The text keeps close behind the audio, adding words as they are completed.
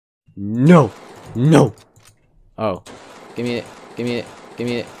No! No! Oh. Give me it. Give me it. Give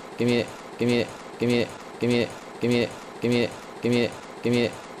me it. Give me it. Give me it. Give me it. Give me it. Give me it. Give me it. Give me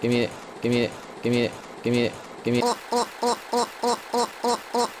it. Give me it. Give me it. Give me it. Give me it. Give me it. Give me it.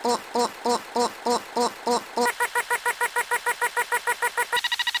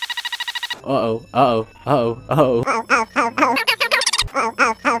 Uh-oh. Uh-oh. Uh-oh. Uh-oh.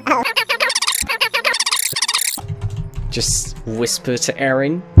 Just whisper to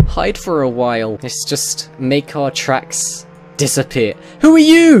Aaron. Hide for a while. Let's just make our tracks disappear. Who are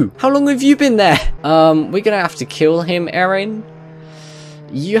you? How long have you been there? We're gonna have to kill him, Aaron.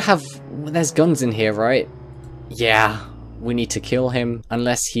 You have... There's guns in here, right? Yeah. We need to kill him.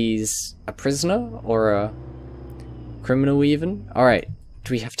 Unless he's a prisoner or a criminal even. Alright.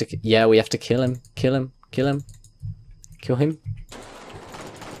 Do we have to... Yeah, we have to kill him. Kill him. Kill him. Kill him.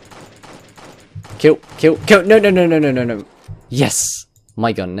 Kill. No. Yes.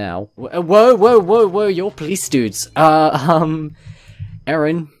 My gun now. Whoa, you're police dudes. Aaron,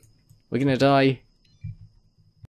 we're gonna die.